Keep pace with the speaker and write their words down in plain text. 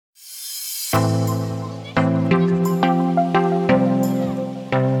Hi,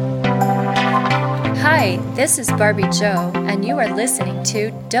 this is Barbie Joe, and you are listening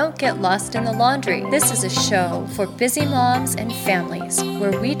to Don't Get Lost in the Laundry. This is a show for busy moms and families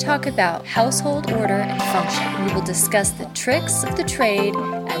where we talk about household order and function. We will discuss the tricks of the trade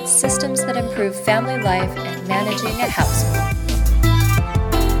and systems that improve family life and managing a household.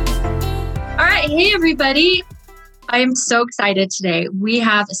 All right, hey everybody. I am so excited today. We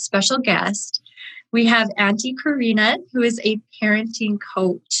have a special guest. We have Auntie Karina, who is a parenting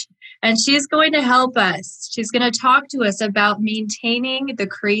coach. And she's going to help us. She's going to talk to us about maintaining the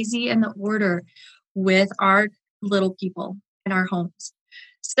crazy and the order with our little people in our homes.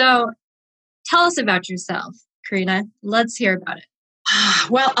 So tell us about yourself, Karina. Let's hear about it.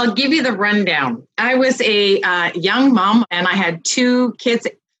 Well, I'll give you the rundown. I was a young mom and I had two kids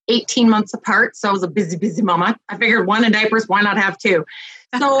 18 months apart. So I was a busy mama. I figured one in diapers, why not have two?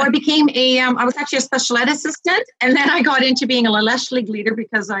 So I became I was actually a special ed assistant. And then I got into being a Leleche League leader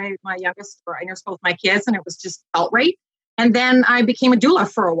because my youngest, I nursed both my kids and it was just felt right. And then I became a doula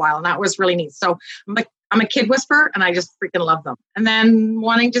for a while and that was really neat. So I'm a kid whisperer and I just freaking love them. And then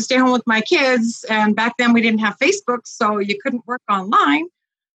wanting to stay home with my kids. And back then we didn't have Facebook, so you couldn't work online.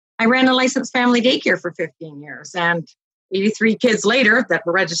 I ran a licensed family daycare for 15 years and 83 kids later that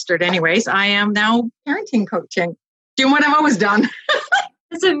were registered anyways, I am now parenting coaching, doing what I've always done.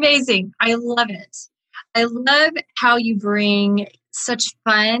 It's amazing. I love it. I love how you bring such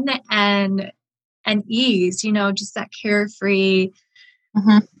fun and ease, just that carefree.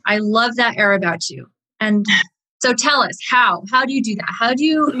 Mm-hmm. I love that air about you. And so tell us, how do you do that? How do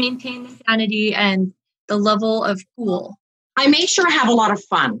you maintain the sanity and the level of cool? I make sure I have a lot of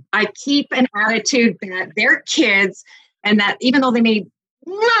fun. I keep an attitude that they're kids and that even though they may,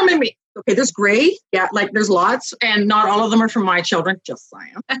 okay, there's gray. Yeah, like there's lots and not all of them are from my children, just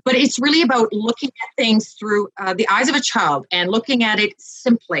saying. But it's really about looking at things through the eyes of a child and looking at it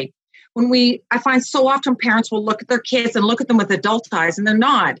simply. I find so often parents will look at their kids and look at them with adult eyes and they're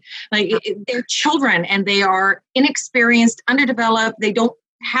not. They're children and they are inexperienced, underdeveloped. They don't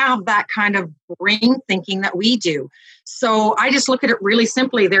have that kind of brain thinking that we do. So I just look at it really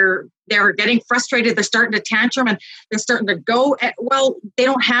simply. They're getting frustrated. They're starting to tantrum and they're starting to go they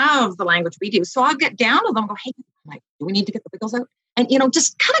don't have the language we do. So I'll get down to them and go, hey, do we need to get the wiggles out? And,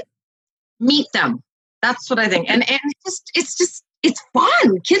 just kind of meet them. That's what I think. And it's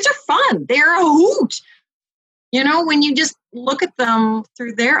fun. Kids are fun. They're a hoot. When you just look at them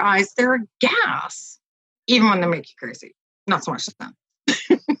through their eyes, they're a gas, even when they make you crazy. Not so much fun.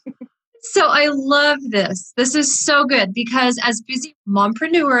 So I love this. This is so good because as busy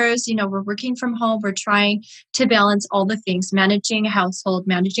mompreneurs, we're working from home. We're trying to balance all the things, managing a household,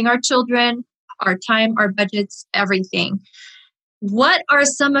 managing our children, our time, our budgets, everything. What are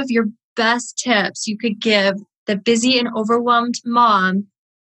some of your best tips you could give the busy and overwhelmed mom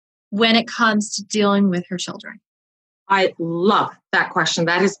when it comes to dealing with her children? I love that question.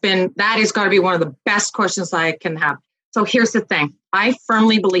 That has got to be one of the best questions I can have. So here's the thing. I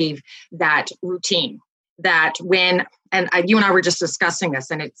firmly believe that routine, that you and I were just discussing this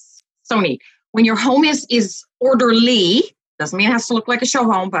and it's so neat. When your home is orderly, doesn't mean it has to look like a show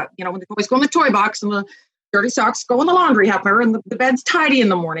home, but when the toys go in the toy box and the dirty socks go in the laundry hamper and the bed's tidy in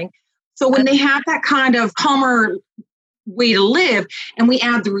the morning. So when they have that kind of calmer way to live and we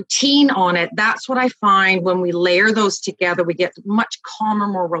add the routine on it, that's what I find when we layer those together, we get much calmer,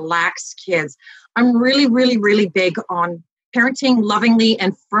 more relaxed kids. I'm really, really, really big on parenting lovingly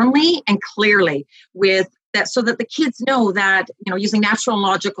and firmly and clearly with that so that the kids know that, using natural and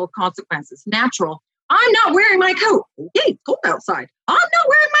logical consequences. Natural, I'm not wearing my coat. Okay, it's cold outside. I'm not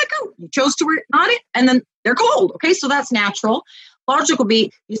wearing my coat. You chose to wear it, not it, and then they're cold. Okay, so that's natural. Logical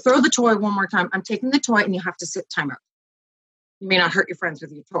be, you throw the toy one more time. I'm taking the toy and you have to sit timeout. You may not hurt your friends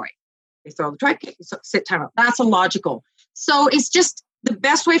with your toy. They throw the toy, sit timeout. That's a logical. So it's just the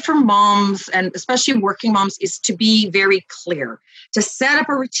best way for moms and especially working moms is to be very clear, to set up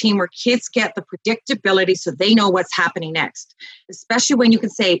a routine where kids get the predictability so they know what's happening next, especially when you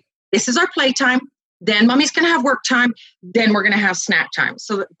can say, this is our playtime, then mommy's going to have work time, then we're going to have snack time.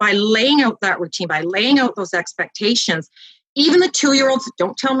 So that by laying out that routine, by laying out those expectations, even the 2-year-olds,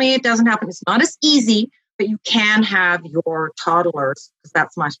 don't tell me it doesn't happen. It's not as easy, but you can have your toddlers, because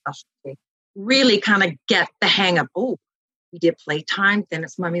that's my specialty, really kind of get the hang of, we did playtime, then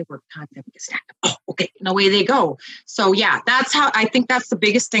it's mommy work time, then we get snack. Oh, okay, and away they go. So yeah, that's how I think that's the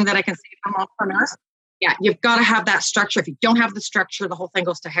biggest thing that I can say from entrepreneurs. Yeah, you've got to have that structure. If you don't have the structure, the whole thing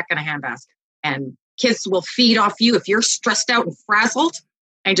goes to heck in a handbasket. And kids will feed off you. If you're stressed out and frazzled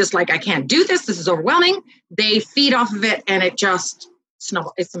and just like, I can't do this, this is overwhelming, they feed off of it and it just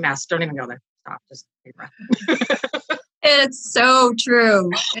snowball. It's a mess. Don't even go there. Stop. Just take a breath. It's so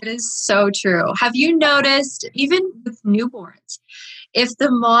true. It is so true. Have you noticed, even with newborns, if the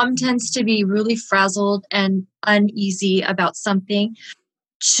mom tends to be really frazzled and uneasy about something,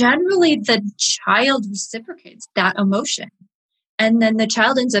 generally the child reciprocates that emotion. And then the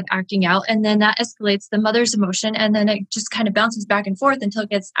child ends up acting out, and then that escalates the mother's emotion, and then it just kind of bounces back and forth until it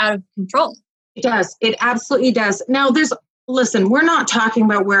gets out of control. It does. It absolutely does. Now, listen, we're not talking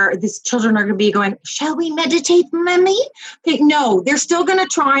about where these children are going to be going, shall we meditate, mommy? Okay, no, they're still going to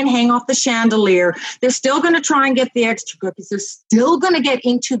try and hang off the chandelier. They're still going to try and get the extra cookies. They're still going to get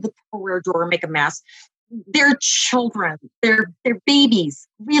into the Tupperware drawer and make a mess. They're children. They're babies.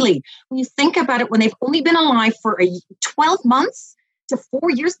 Really, when you think about it, when they've only been alive for 12 months to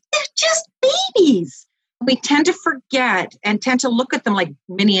 4 years, they're just babies. We tend to forget and tend to look at them like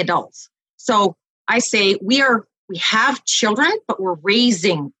mini adults. So I say we have children, but we're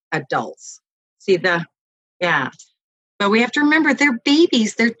raising adults. But we have to remember they're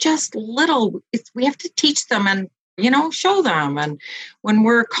babies. They're just little. We have to teach them and, show them. And when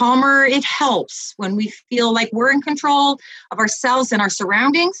we're calmer, it helps. When we feel like we're in control of ourselves and our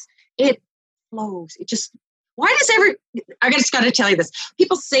surroundings, it flows. I just got to tell you this.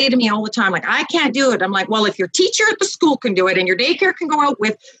 People say to me all the time, like, I can't do it. I'm like, well, if your teacher at the school can do it and your daycare can go out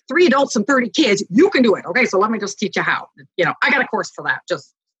with 3 adults and 30 kids, you can do it. Okay, so let me just teach you how. I got a course for that.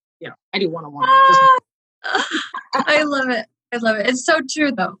 Just, I do one-on-one. I love it. It's so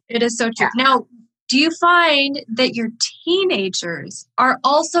true, though. It is so true. Yeah. Now, do you find that your teenagers are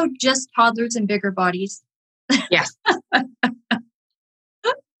also just toddlers in bigger bodies? Yes.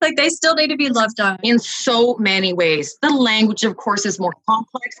 Like they still need to be loved on. In so many ways. The language, of course, is more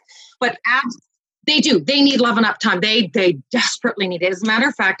complex, but they do. They need love and up time. They desperately need it. As a matter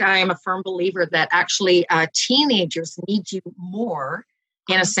of fact, I am a firm believer that actually teenagers need you more,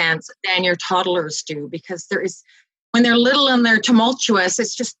 in a sense, than your toddlers do, because when they're little and they're tumultuous,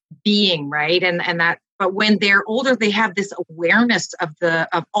 it's just being, right? But when they're older, they have this awareness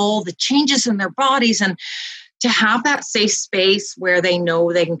of all the changes in their bodies, and to have that safe space where they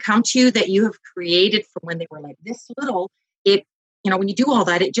know they can come to you, that you have created from when they were like this little, when you do all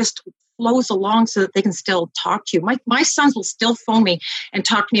that, it just flows along so that they can still talk to you. My sons will still phone me and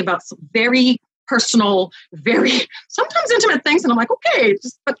talk to me about some very personal, very sometimes intimate things. And I'm like, okay,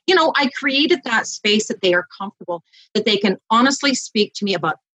 but I created that space that they are comfortable, that they can honestly speak to me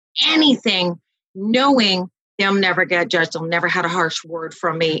about anything, knowing they'll never get judged. They'll never had a harsh word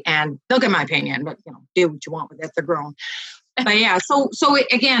from me, and they'll get my opinion, but do what you want with it. They're grown. But yeah, so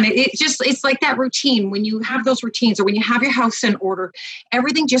again, it's like that routine. When you have those routines, or when you have your house in order,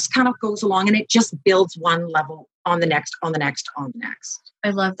 everything just kind of goes along, and it just builds one level on the next, on the next, on the next. I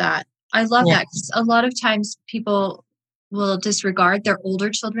love that. I love that, because a lot of times people will disregard their older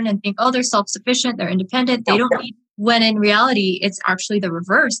children and think, oh, they're self-sufficient, they're independent, they don't need, when in reality, it's actually the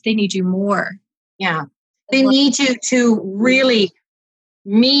reverse. They need you more. Yeah. They need you to really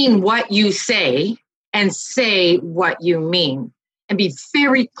mean what you say and say what you mean, and be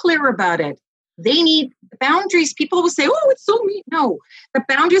very clear about it. They need boundaries. People will say, oh, it's so mean. No, the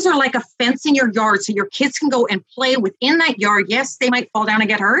boundaries are like a fence in your yard, so your kids can go and play within that yard. Yes, they might fall down and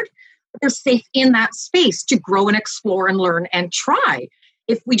get hurt, but they're safe in that space to grow and explore and learn and try.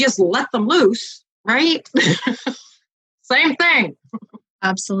 If we just let them loose, right? Same thing.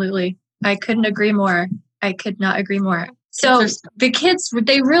 Absolutely. I couldn't agree more. I could not agree more. So the kids,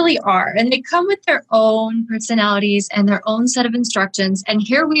 they really are, and they come with their own personalities and their own set of instructions. And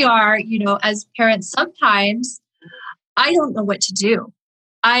here we are, as parents, sometimes I don't know what to do.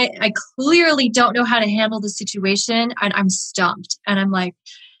 I clearly don't know how to handle the situation, and I'm stumped. And I'm like,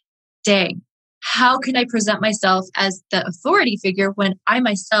 dang, how can I present myself as the authority figure when I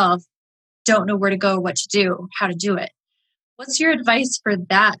myself don't know where to go, what to do, how to do it? What's your advice for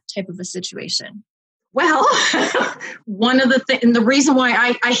that type of a situation? Well, one of the reason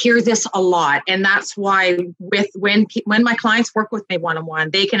why I hear this a lot, and that's why when my clients work with me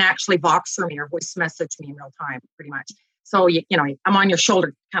one-on-one, they can actually Vox for me or voice message me in real time, pretty much. So, I'm on your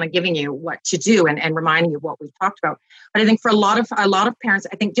shoulder, kind of giving you what to do and reminding you of what we've talked about. But I think for a lot of parents,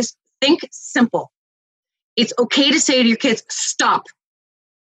 I think just think simple. It's okay to say to your kids, stop.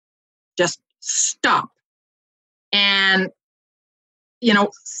 Just stop. And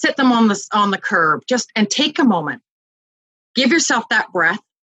sit them on the curb, and take a moment. Give yourself that breath.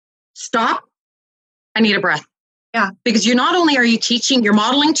 Stop. I need a breath. Yeah. Because not only are you teaching, you're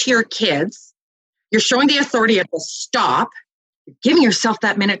modeling to your kids, you're showing the authority at the stop, you're giving yourself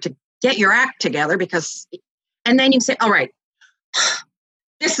that minute to get your act together, and then you say, all right,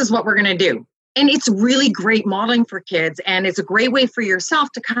 this is what we're going to do. And it's really great modeling for kids. And it's a great way for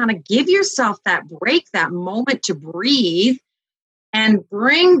yourself to kind of give yourself that break, that moment to breathe and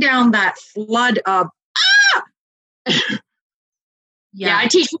bring down that flood of, Yeah, I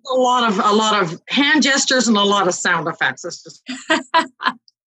teach with a lot of hand gestures and a lot of sound effects. It's just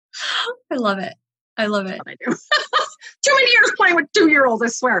I love it. I love it. I do. Too many years playing with 2-year-olds, I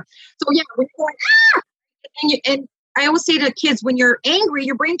swear. So yeah, we're going, and I always say to kids, when you're angry,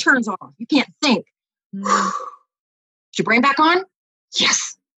 your brain turns off. You can't think. Is your brain back on?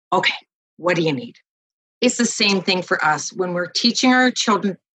 Yes. Okay. What do you need? It's the same thing for us when we're teaching our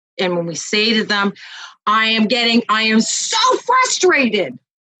children, and when we say to them, I am so frustrated.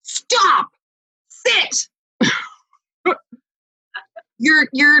 Stop. Sit.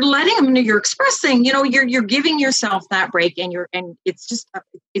 You're letting them know, you're expressing, you're giving yourself that break, and it's just,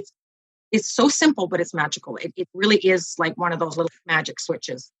 it's so simple, but it's magical. It really is like one of those little magic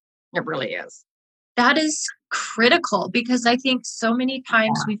switches. It really is. That is critical, because I think so many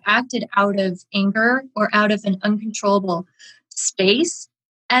times we've acted out of anger or out of an uncontrollable space.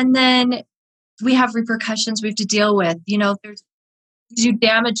 And then we have repercussions we have to deal with. There's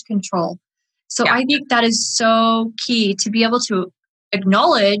damage control. So I think that is so key to be able to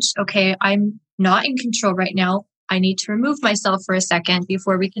acknowledge, okay, I'm not in control right now. I need to remove myself for a second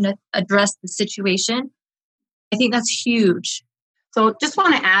before we can address the situation. I think that's huge. So just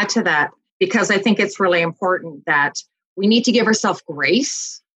want to add to that, because I think it's really important that we need to give ourselves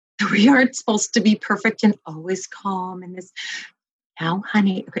grace. We aren't supposed to be perfect and always calm in this. Now,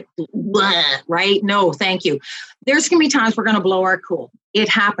 honey, okay, blah, right? No, thank you. There's going to be times we're going to blow our cool. It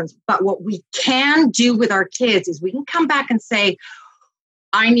happens. But what we can do with our kids is we can come back and say,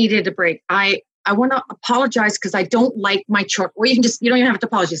 I needed a break. I want to apologize because I don't like my choice. Or you don't even have to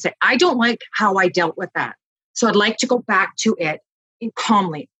apologize. Say, I don't like how I dealt with that. So I'd like to go back to it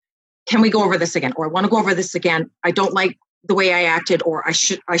calmly. Can we go over this again? Or I want to go over this again. I don't like the way I acted, or I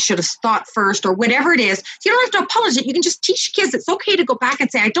should have thought first, or whatever it is. So you don't have to apologize. You can just teach kids it's okay to go back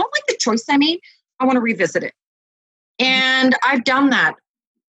and say, I don't like the choice I made. I want to revisit it. And I've done that.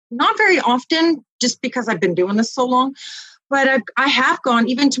 Not very often, just because I've been doing this so long, but I have gone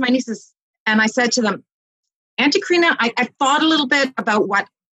even to my nieces, and I said to them, Auntie Karina, I thought a little bit about what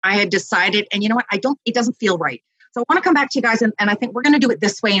I had decided, and you know what? It doesn't feel right. So I want to come back to you guys, and I think we're going to do it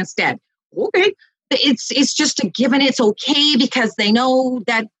this way instead. Okay. It's just a given. It's okay, because they know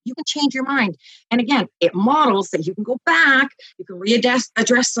that you can change your mind. And again, it models that you can go back, you can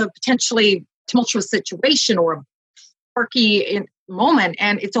address a potentially tumultuous situation or a sparky moment,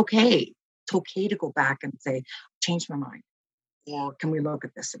 and it's okay. It's okay to go back and say, change my mind. Or can we look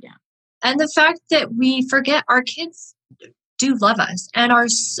at this again? And the fact that we forget our kids do love us and are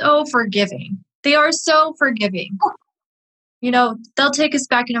so forgiving. They are so forgiving. They'll take us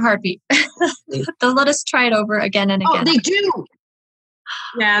back in a heartbeat. They'll let us try it over again and again. Oh, they do.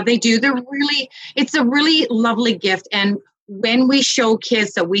 Yeah, they do. It's a really lovely gift. And when we show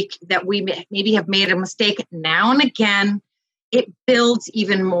kids that we maybe have made a mistake now and again, it builds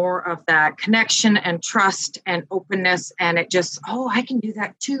even more of that connection and trust and openness. And it just, I can do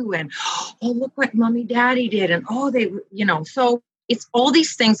that too. And, look what mommy, daddy did. And, so it's all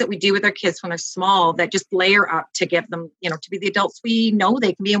these things that we do with our kids when they're small that just layer up to give them, to be the adults we know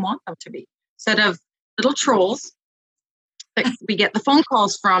they can be and want them to be. Instead of little trolls that we get the phone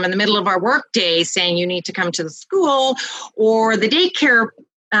calls from in the middle of our work day saying you need to come to the school, or the daycare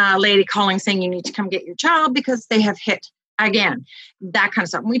lady calling saying you need to come get your child because they have hit again, that kind of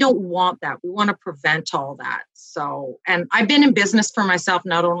stuff. We don't want that. We want to prevent all that. So, and I've been in business for myself,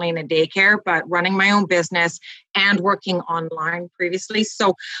 not only in a daycare, but running my own business and working online previously.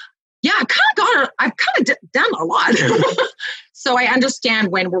 So yeah, I've kind of done a lot. So I understand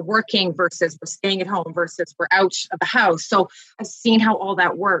when we're working versus we're staying at home versus we're out of the house. So I've seen how all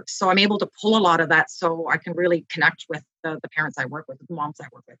that works. So I'm able to pull a lot of that so I can really connect with the parents I work with, the moms I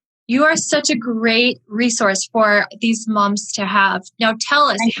work with. You are such a great resource for these moms to have. Now tell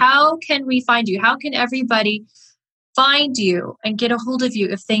us, how can we find you? How can everybody find you and get a hold of you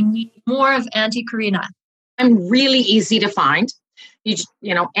if they need more of Auntie Karina? I'm really easy to find.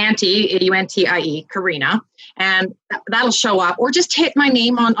 Auntie, A-U-N-T-I-E, Karina, and that'll show up. Or just hit my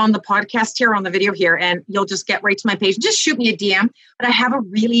name on the podcast here, on the video here, and you'll just get right to my page. Just shoot me a DM. But I have a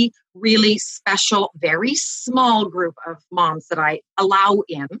really, really special, very small group of moms that I allow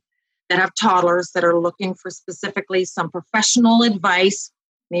in that have toddlers that are looking for specifically some professional advice,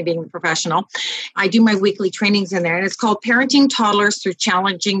 me being professional. I do my weekly trainings in there, and it's called Parenting Toddlers Through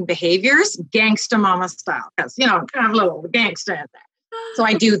Challenging Behaviors, Gangsta Mama Style, because, kind of a little gangsta in there. So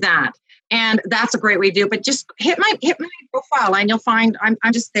I do that. And that's a great way to do it. But just hit my profile and you'll find I'm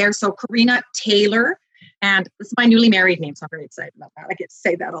just there. So Karina Taylor, and this is my newly married name. So I'm very excited about that. I get to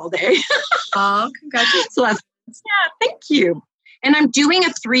say that all day. Oh, congratulations. So thank you. And I'm doing a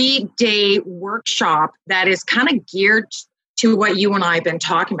 3-day workshop that is kind of geared to what you and I have been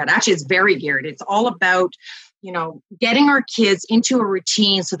talking about. Actually, it's very geared. It's all about, getting our kids into a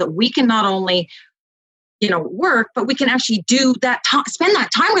routine so that we can not only, work, but we can actually do that time, spend that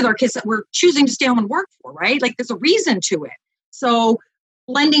time with our kids that we're choosing to stay home and work for, right? Like there's a reason to it. So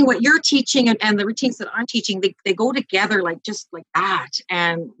blending what you're teaching and the routines that I'm teaching, they go together just like that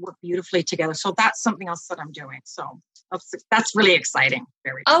and work beautifully together. So that's something else that I'm doing. So that's really exciting.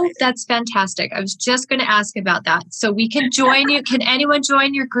 Very exciting. Oh, that's fantastic. I was just going to ask about that. So we can join you. Can anyone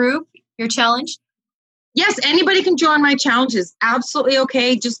join your group, your challenge? Yes, anybody can join my challenges. Absolutely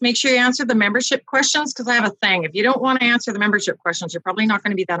okay. Just make sure you answer the membership questions, because I have a thing. If you don't want to answer the membership questions, you're probably not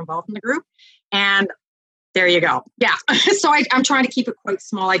going to be that involved in the group. And there you go. Yeah. So I'm trying to keep it quite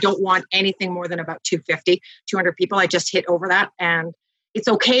small. I don't want anything more than about 200 people. I just hit over that. And it's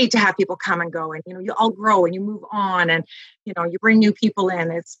okay to have people come and go, and, you all grow and you move on, and, you bring new people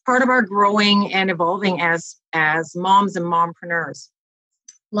in. It's part of our growing and evolving as moms and mompreneurs.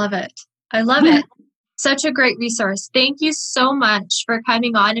 Love it. I love it. Such a great resource. Thank you so much for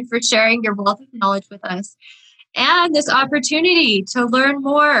coming on and for sharing your wealth of knowledge with us. And this opportunity to learn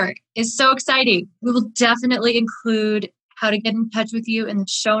more is so exciting. We will definitely include how to get in touch with you in the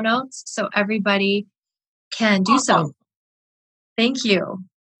show notes so everybody can do so. Thank you.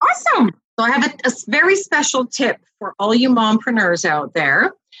 Awesome. So I have a very special tip for all you mompreneurs out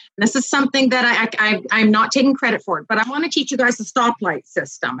there. This is something that I'm not taking credit for it, but I want to teach you guys the stoplight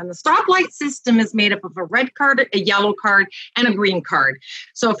system. And the stoplight system is made up of a red card, a yellow card, and a green card.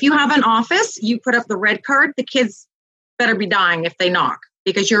 So if you have an office, you put up the red card, the kids better be dying if they knock,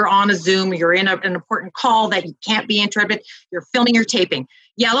 because you're on a Zoom, you're in an important call that you can't be interrupted, you're filming, you're taping.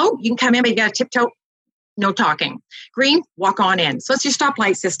 Yellow, you can come in, but you got to tiptoe, no talking. Green, walk on in. So it's your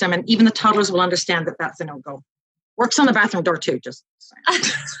stoplight system, and even the toddlers will understand that that's a no-go. Works on the bathroom door too, just saying.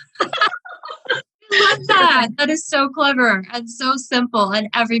 I love that. That is so clever and so simple, and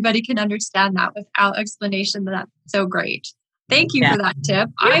everybody can understand that without explanation. That's so great. Thank you for that tip.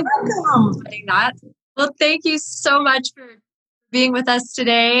 I'm doing that. Well, thank you so much for being with us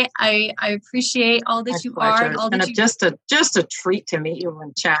today. I appreciate all that you are. And all that you just a treat to meet you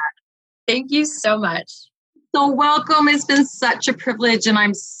and chat. Thank you so much. So welcome. It's been such a privilege, and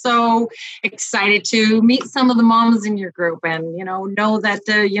I'm so excited to meet some of the moms in your group, and know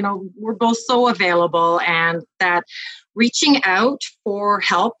that we're both so available, and that reaching out for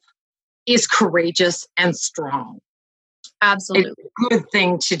help is courageous and strong. Absolutely. It's a good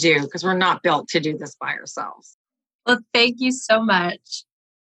thing to do, because we're not built to do this by ourselves. Well, thank you so much.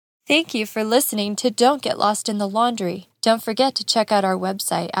 Thank you for listening to Don't Get Lost in the Laundry. Don't forget to check out our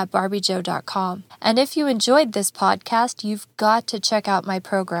website at barbiejoe.com. And if you enjoyed this podcast, you've got to check out my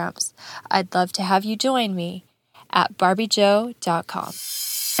programs. I'd love to have you join me at barbiejoe.com.